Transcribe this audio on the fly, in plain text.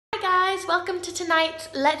guys, welcome to tonight's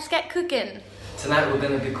Let's Get Cooking. Tonight we're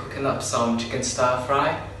going to be cooking up some chicken stir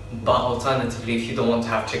fry, but alternatively if you don't want to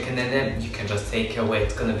have chicken in it, you can just take it away,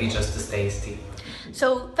 it's going to be just as tasty.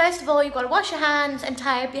 So first of all, you've got to wash your hands and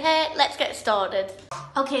tie up your hair. Let's get started.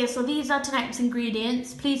 Okay, so these are tonight's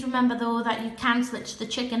ingredients. Please remember though that you can switch the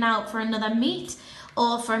chicken out for another meat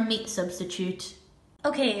or for a meat substitute.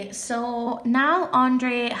 Okay, so now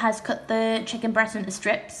Andre has cut the chicken breast into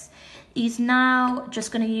strips. He's now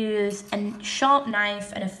just going to use a sharp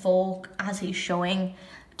knife and a fork, as he's showing,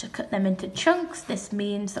 to cut them into chunks. This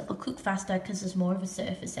means that they'll cook faster because there's more of a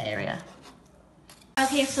surface area.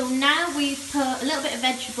 Okay, so now we've put a little bit of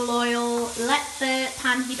vegetable oil, let the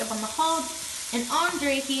pan heat up on the hob, and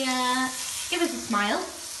Andre here, give us a smile,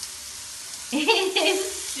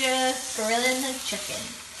 is just grilling the chicken.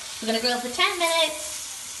 We're going to grill for 10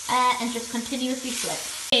 minutes and just continuously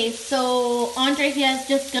flip. Okay, so Andre here is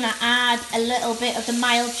just going to add a little bit of the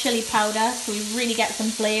mild chili powder so we really get some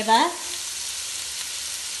flavour.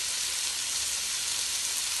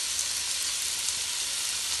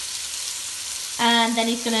 And then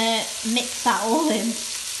he's going to mix that all in.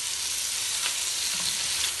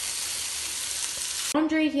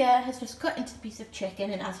 Andre here has just cut into the piece of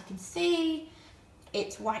chicken, and as you can see,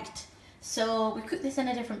 it's white. So we cook this in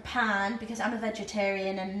a different pan because I'm a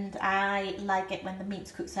vegetarian and I like it when the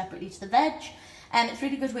meat's cooked separately to the veg. And it's a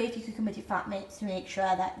really good way if you cook them with your flatmates to make sure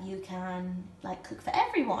that you can cook for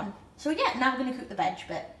everyone. So yeah, now we're going to cook the veg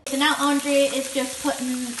bit. So now Andre is just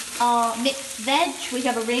putting our mixed veg. We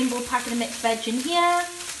have a rainbow packet of mixed veg in here.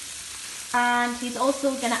 And he's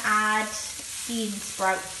also going to add bean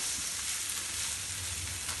sprouts.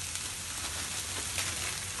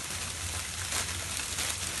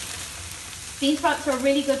 Bean sprouts are a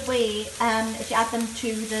really good way, if you add them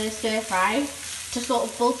to the stir fry, to sort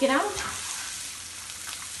of bulk it out.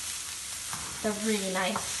 They're really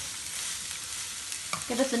nice.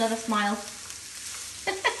 Give us another smile.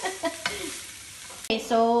 Okay,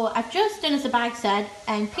 so I've just done as the bag said,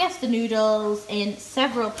 and pierced the noodles in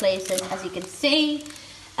several places, as you can see.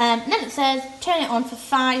 And then it says turn it on for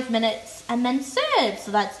 5 minutes and then serve.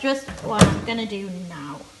 So that's just what I'm gonna do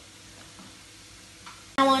now.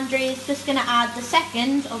 Now Andre is just going to add the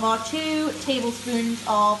second of our 2 tablespoons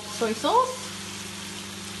of soy sauce.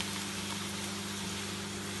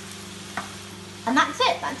 And that's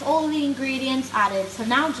it, that's all the ingredients added. So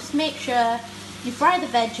now just make sure you fry the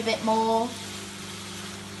veg a bit more.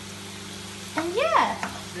 And yeah,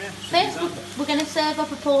 first we're going to serve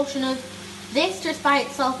up a portion of this just by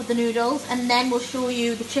itself with the noodles, and then we'll show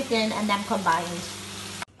you the chicken and them combined.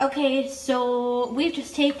 Okay, so we've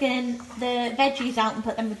just taken the veggies out and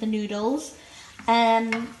put them with the noodles,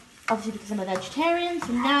 obviously because I'm a vegetarian,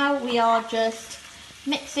 so now we are just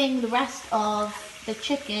mixing the rest of the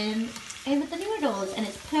chicken in with the noodles, and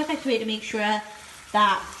it's a perfect way to make sure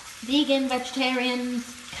that vegan vegetarians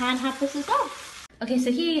can have this as well. Okay,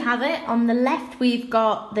 so here you have it. On the left we've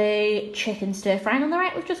got the chicken stir fry, and on the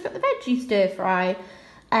right we've just got the veggie stir fry.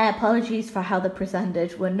 Apologies for how they're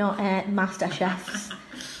presented, we're not master chefs.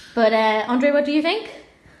 But Andre, what do you think?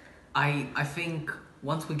 I think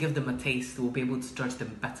once we give them a taste, we'll be able to judge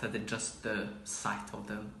them better than just the sight of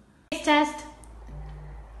them. Taste test.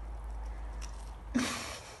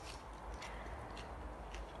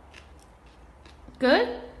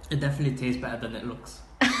 Good? It definitely tastes better than it looks.